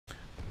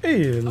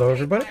Hey, hello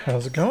everybody,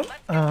 how's it going?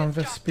 I'm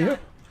Vespillo,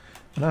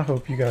 and I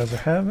hope you guys are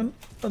having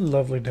a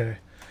lovely day.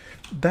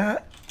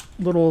 That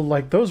little,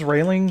 like, those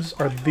railings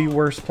are the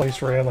worst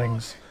place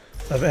railings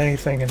of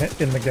anything in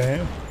the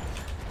game.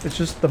 It's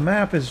just, the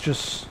map is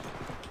just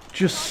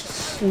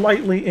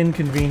slightly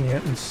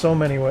inconvenient in so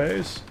many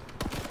ways.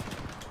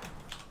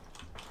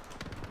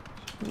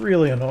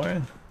 Really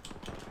annoying.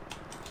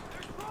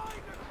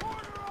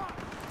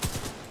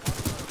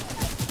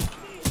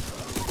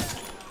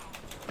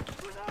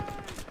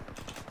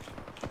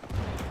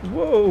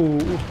 Whoa!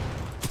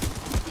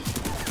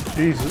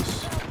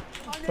 Jesus.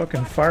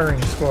 Fucking firing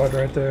squad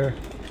right there.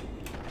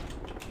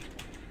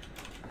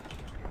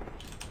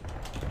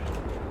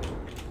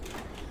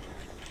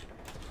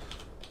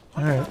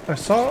 Alright, I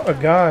saw a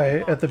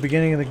guy at the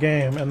beginning of the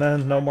game and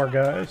then no more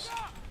guys.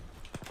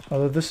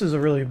 Although this is a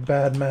really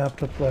bad map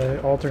to play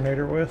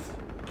alternator with.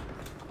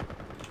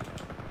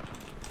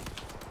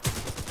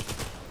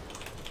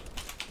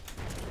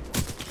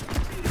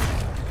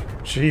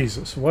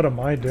 Jesus, what am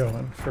I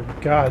doing? For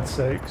God's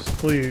sakes,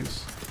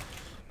 please.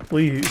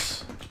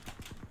 Please.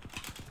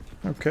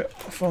 Okay,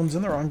 my phone's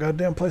in the wrong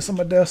goddamn place on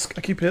my desk.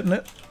 I keep hitting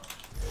it.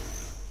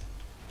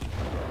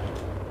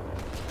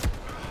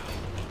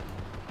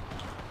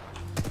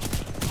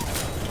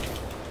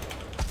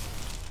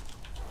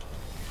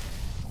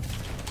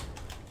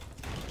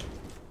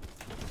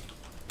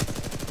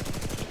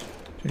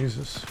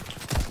 Jesus.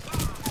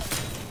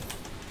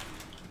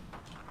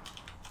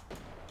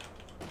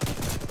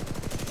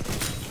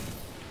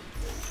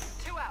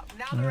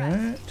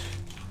 Alright.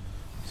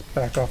 Let's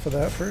back off of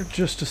that for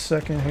just a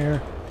second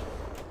here.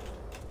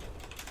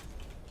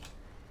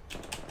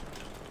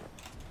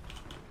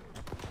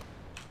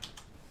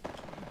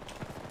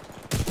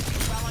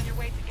 Well on your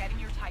way to getting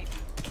your Titan.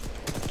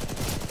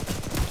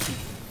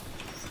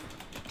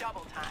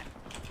 Double time.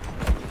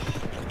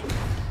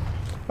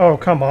 Oh,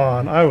 come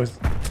on. I was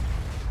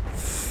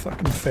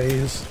fucking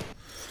phased.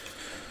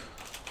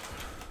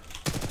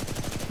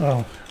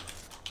 Oh.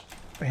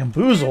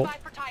 Bamboozled.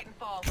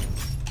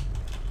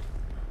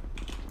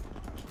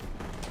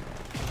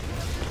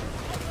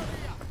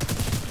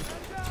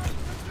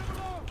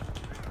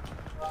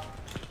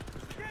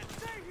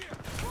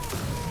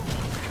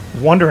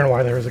 Wondering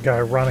why there was a guy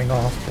running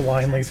off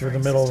blindly through the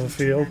middle of the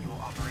field.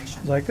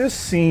 Like, this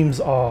seems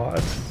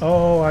odd.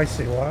 Oh, I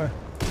see why.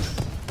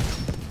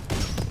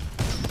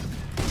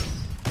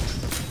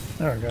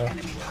 There we go.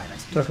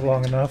 Took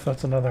long enough.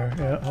 That's another,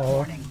 yeah,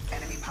 hollow.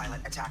 Enemy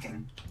pilot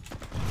attacking.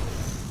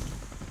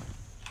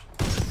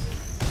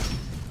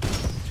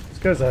 This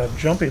guy's a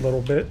jumpy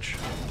little bitch.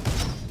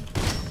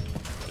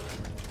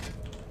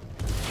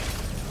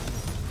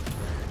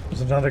 There's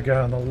another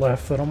guy on the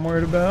left that I'm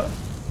worried about.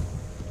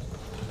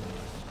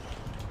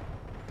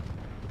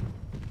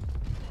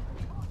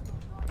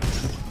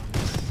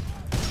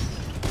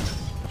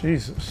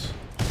 Jesus.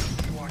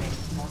 Warning,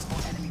 multiple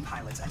enemy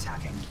pilots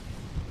attacking.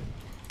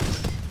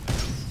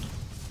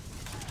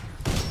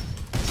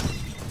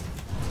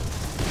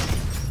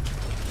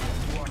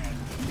 Warning,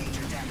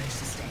 major damage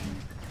sustained.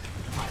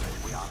 Pilot,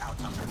 we are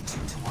outnumbered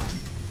 2-1.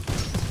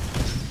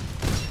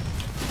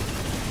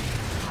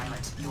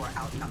 Pilot, you are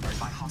outnumbered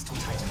by hostile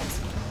Titans.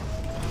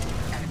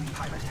 Enemy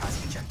pilot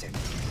has ejected.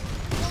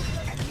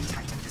 Enemy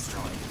Titan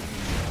destroyed.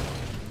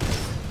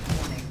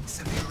 Warning,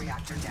 severe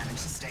reactor damage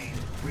sustained.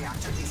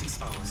 Reactor is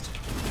exposed.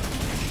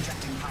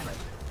 Ejecting pilot.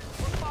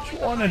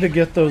 Just wanted to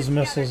get those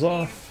missiles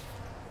off.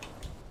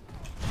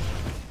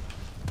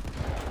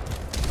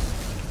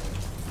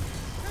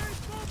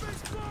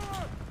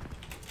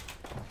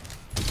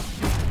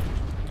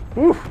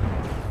 Whew.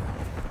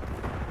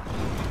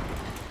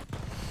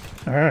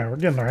 Alright, we're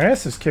getting our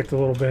asses kicked a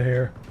little bit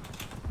here.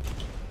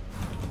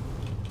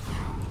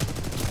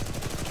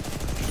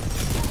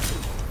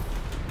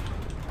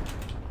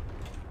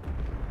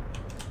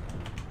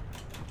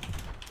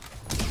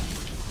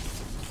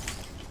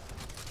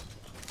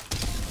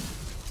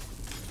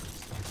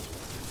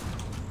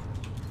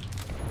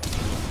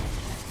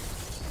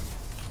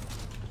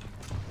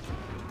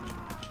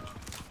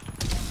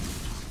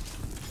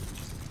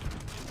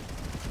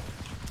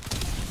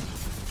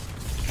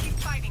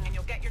 And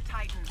you'll get your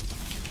Titan.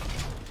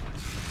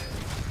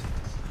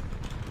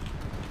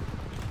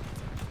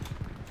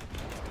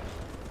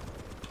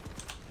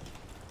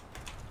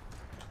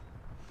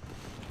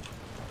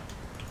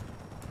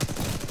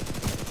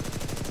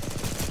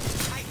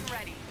 Titan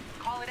ready.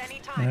 Call it any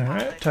time.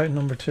 Alright, Titan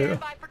number 2. Stand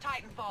by for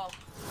Titanfall.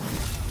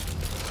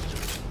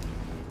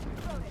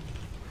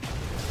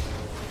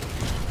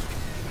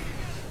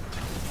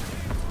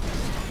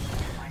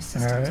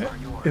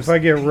 Alright, if I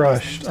get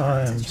rushed,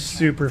 I am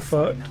super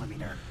fucked.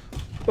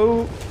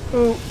 Oh,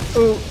 oh,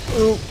 oh,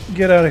 oh,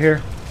 get out of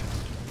here.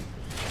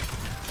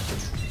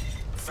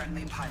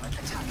 Friendly pilot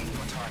attacking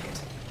your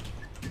target.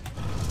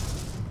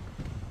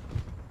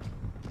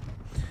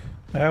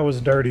 That was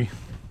dirty.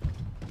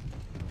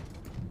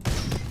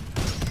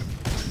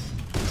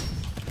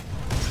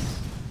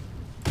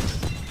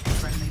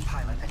 Friendly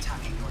pilot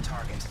attacking your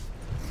target.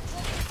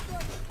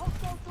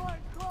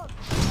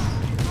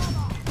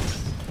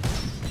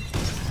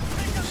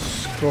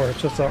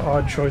 Scorch. That's an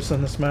odd choice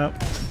on this map.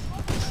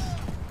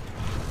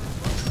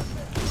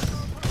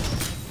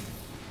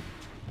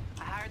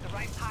 I hired the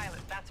right pilot,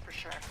 that's for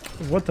sure.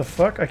 What the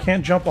fuck? I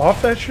can't jump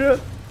off that shit?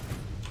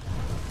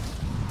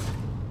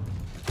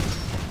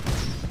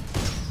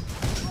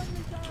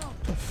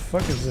 The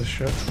fuck is this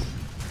shit?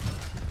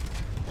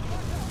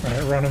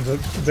 Alright, run into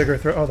bigger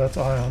threat. Oh, that's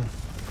Ion.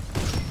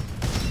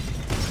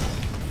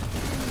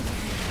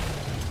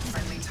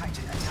 Friendly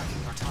Titan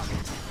attacking your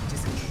target.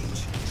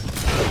 Disengage.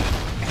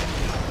 Enemy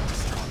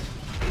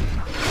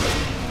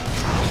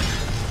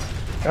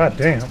God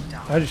damn.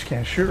 I just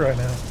can't shoot right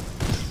now.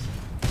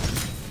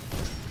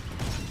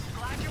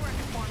 Glad you're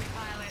working for me,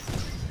 pilot.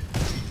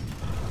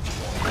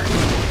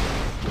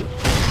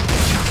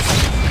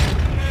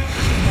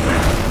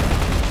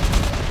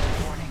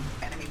 Warning,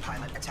 enemy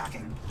pilot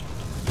attacking.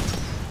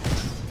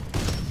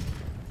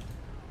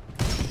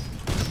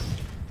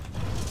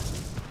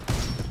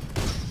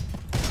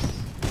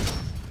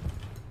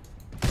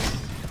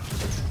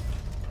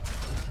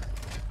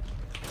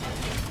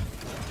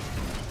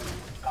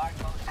 Guard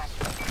mode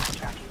active.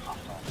 Tracking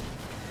hostile.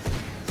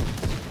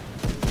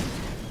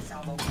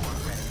 Salvo core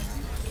ready.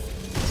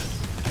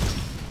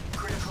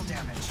 Critical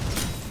damage.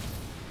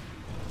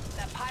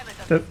 That pilot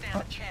That- doesn't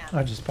stand a chance.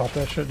 I just popped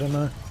that shit, didn't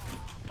I?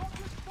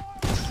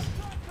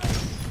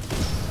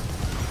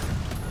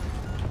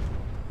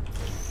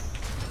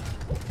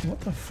 What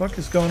the fuck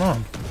is going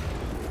on?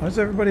 Why is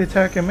everybody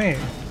attacking me?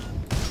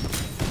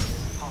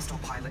 Hostile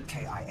pilot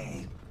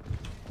KIA.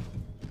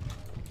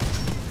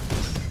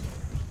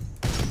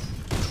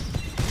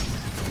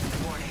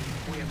 Warning,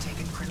 we have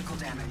taken critical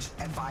damage.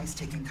 Advise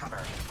taking cover.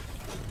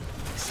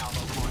 Salvo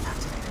core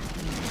activated.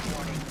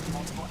 Warning,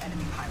 multiple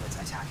enemy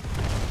pilots attacking.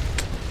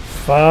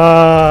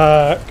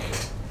 Fuck.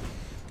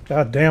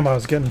 God damn, I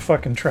was getting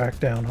fucking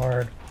tracked down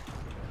hard.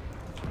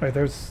 Wait,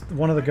 there's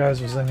one of the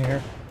guys was in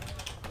here.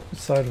 Which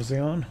side was he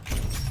on?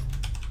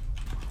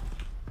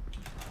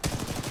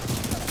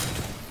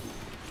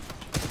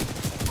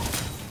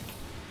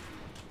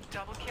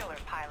 Double killer,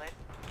 pilot.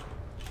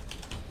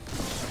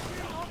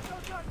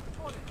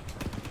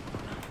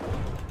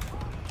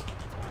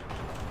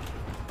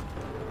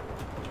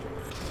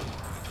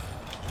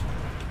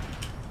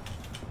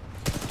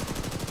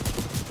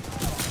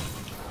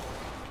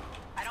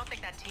 I don't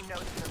think that team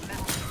knows it's a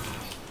middle.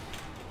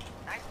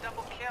 Nice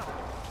double kill.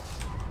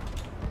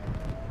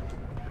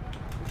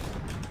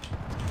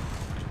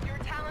 You're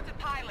a talented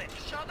pilot.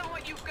 Show them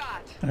what you've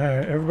got.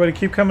 Alright, everybody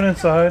keep coming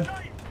inside.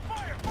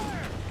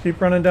 Keep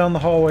running down the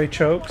hallway,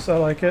 chokes. I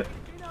like it.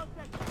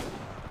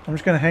 I'm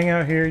just gonna hang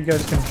out here. You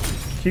guys can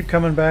keep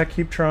coming back,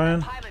 keep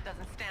trying. Pilot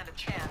doesn't stand a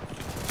chance.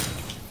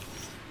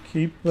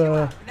 Keep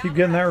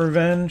getting that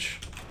revenge.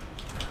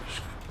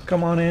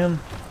 Come on in.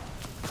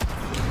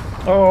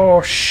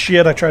 Oh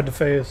shit, I tried to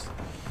phase.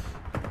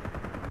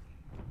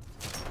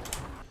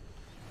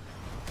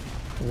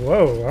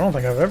 Whoa, I don't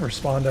think I've ever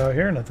spawned out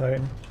here in a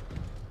Titan.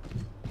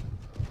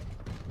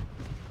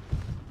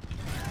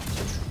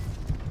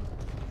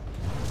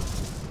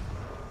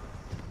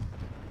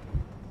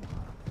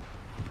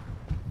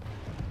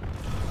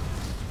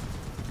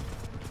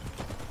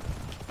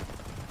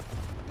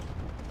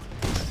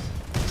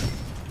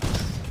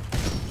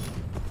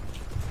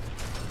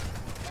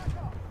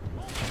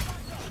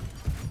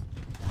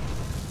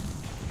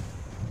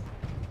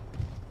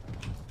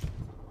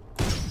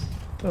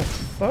 The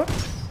fuck?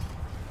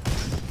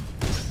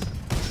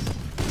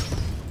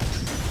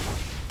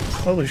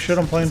 Holy shit,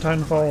 I'm playing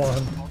Titanfall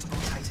 1. Multiple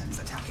Titans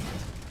attacking.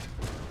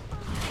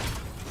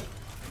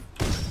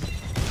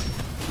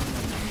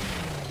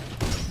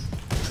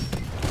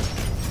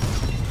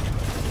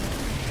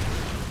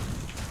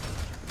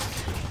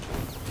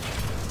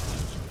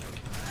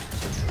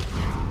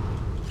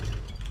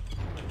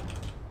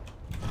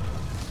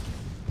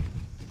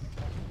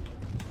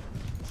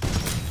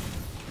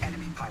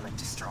 Enemy pilot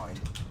destroyed.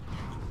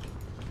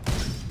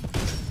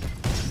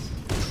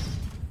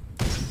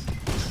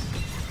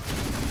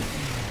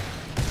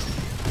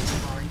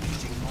 Are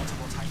engaging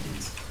multiple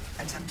Titans.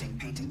 Attempting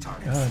painting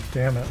targets. God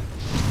damn it.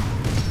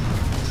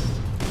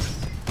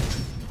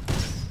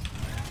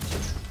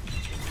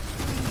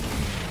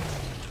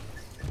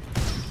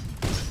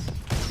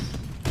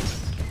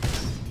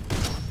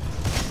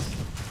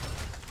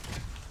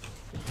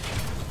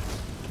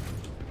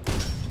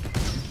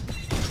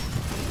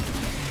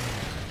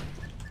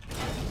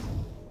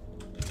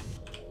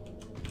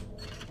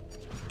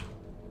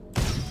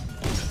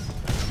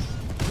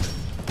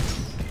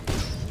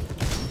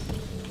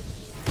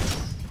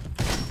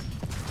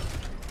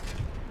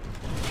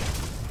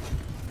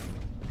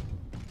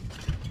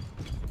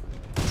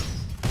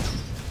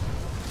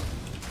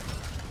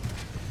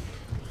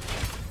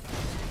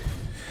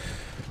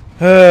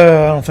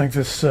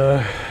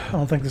 I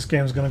don't think this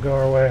game's gonna go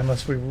our way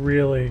unless we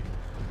really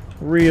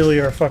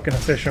are fucking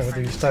efficient with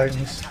these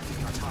Titans. Attacking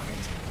your target.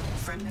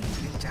 Friendly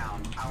unit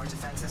down. Our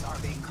defenses are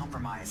being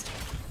compromised.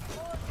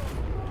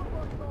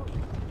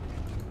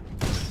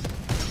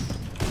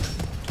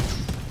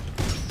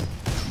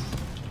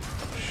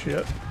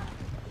 Shit.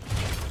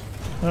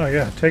 Oh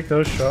yeah, take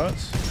those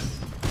shots.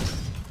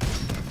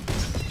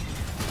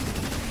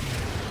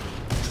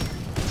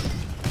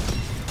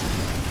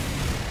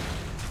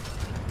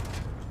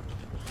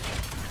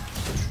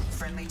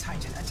 Friendly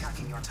Titan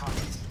attacking your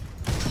target.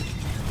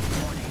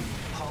 Warning,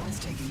 hull is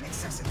taking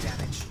excessive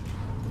damage.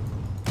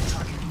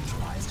 Target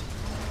neutralized.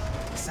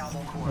 Salvo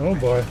core Oh ready.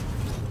 boy.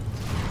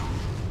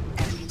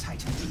 Enemy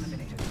Titan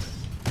eliminated.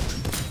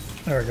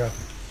 There we go.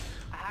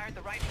 I hired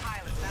the right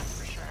pilot, that's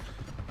for sure.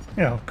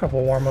 Yeah, a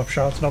couple warm-up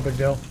shots, no big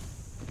deal.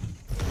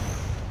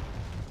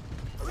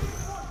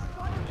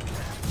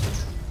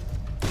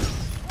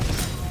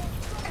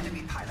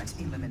 Enemy pilot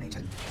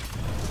eliminated.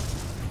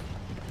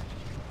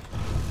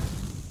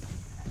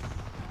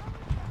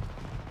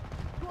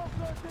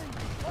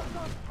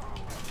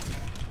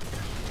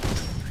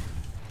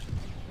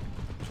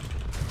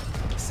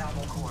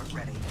 Salvo core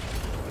ready.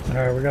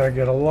 Alright, we gotta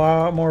get a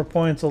lot more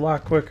points a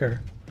lot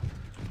quicker.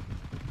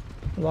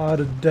 A lot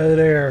of dead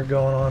air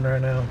going on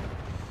right now.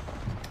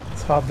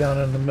 Let's hop down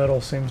in the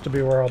middle, seems to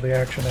be where all the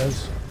action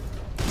is.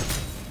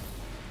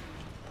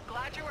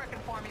 Glad you're working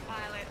for me,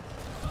 pilot.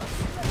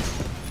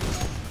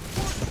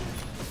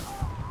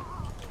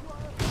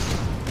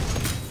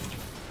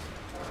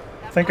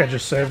 I think I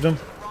just saved him.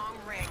 Wrong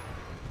ring.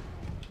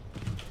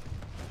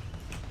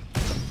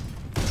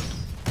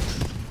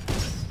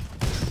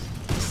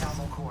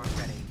 Salvo core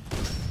ready.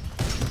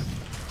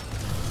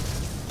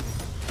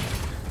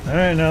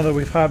 Alright, now that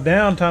we've hopped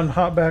down, time to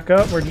hop back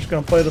up. We're just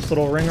gonna play this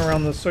little ring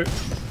around the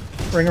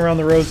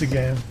rosy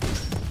game.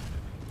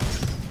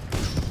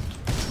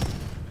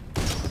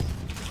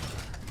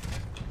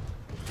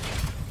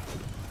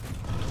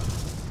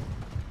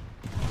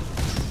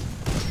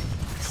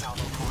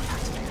 Salvo core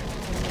activated.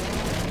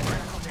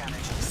 Critical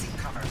damage. Seek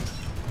cover.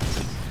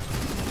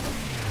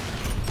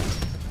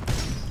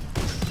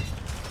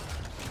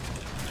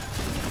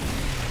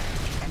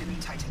 Enemy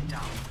Titan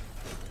down.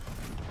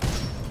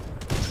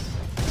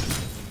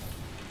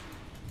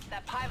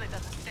 That pilot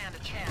doesn't stand a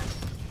chance.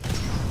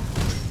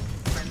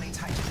 Friendly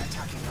Titan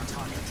attacking your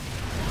target.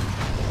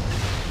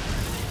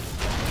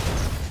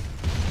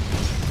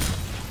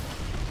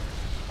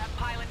 That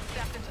pilot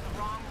stepped into the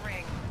wrong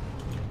ring.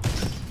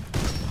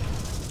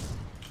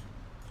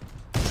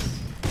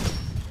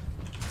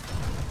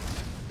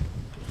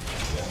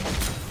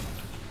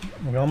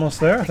 We're almost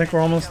there? I think we're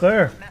almost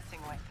there. Messing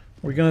with.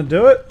 We gonna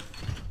do it?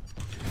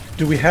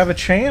 Do we have a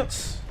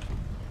chance?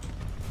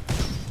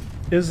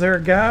 Is there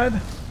a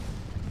God?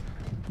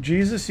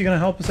 Jesus, you gonna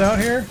help us out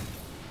here?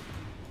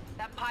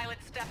 That pilot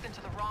stepped into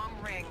the wrong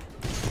ring.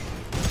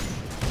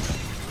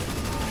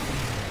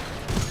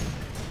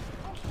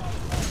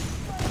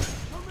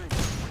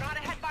 We're not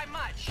ahead by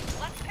much.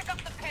 Let's pick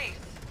up the pace.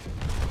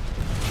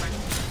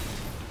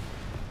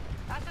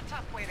 That's a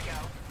tough way to go.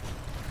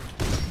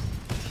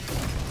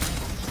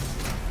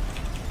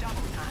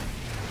 Double time.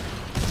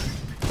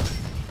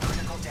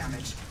 Critical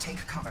damage.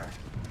 Take cover.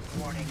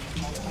 Warning,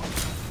 multiple.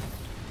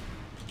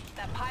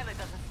 That pilot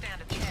doesn't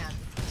stand a chance.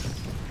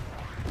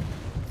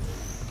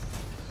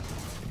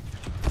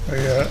 Where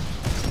you at?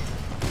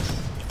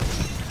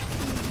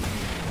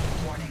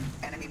 Warning,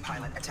 enemy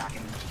pilot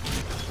attacking.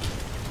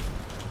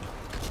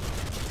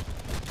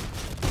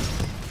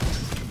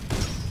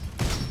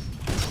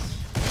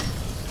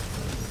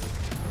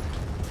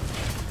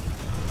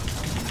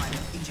 Pilot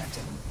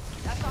ejected.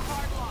 That's a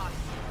hard loss.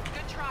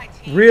 Good try,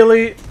 team.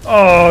 Really?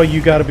 Oh,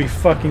 you gotta be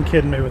fucking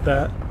kidding me with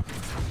that.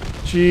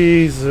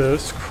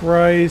 Jesus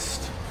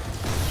Christ.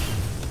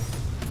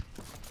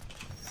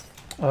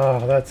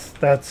 Oh,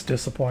 that's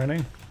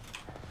disappointing.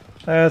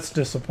 That's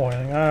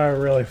disappointing. I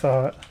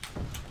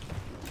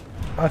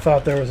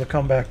thought there was a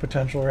comeback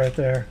potential right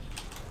there.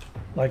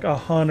 Like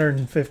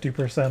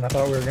 150%. I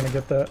thought we were gonna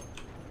get that.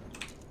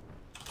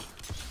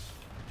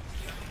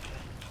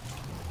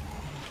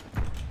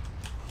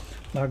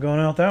 Not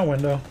going out that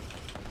window.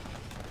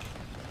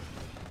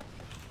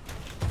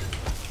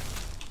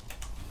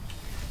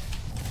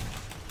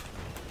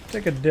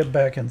 Take a dip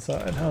back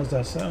inside. How's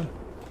that sound?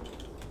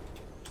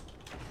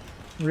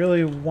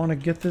 Really want to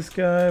get this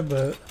guy,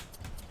 but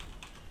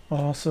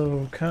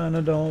also kind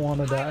of don't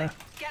want to die. Pilot,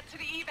 get to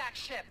the evac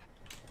ship.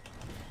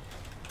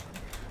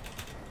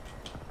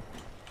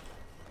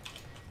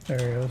 There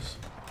he is.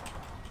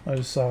 I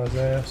just saw his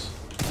ass.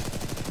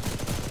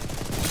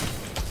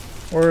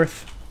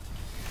 Worth.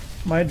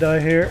 Might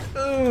die here.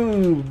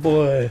 Ooh,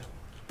 boy.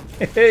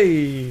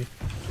 Hey.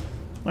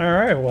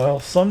 Alright, well,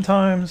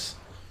 sometimes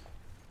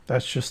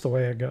that's just the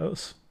way it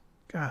goes.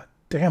 God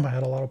damn, I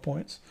had a lot of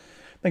points.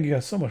 Thank you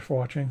guys so much for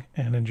watching,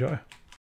 and enjoy.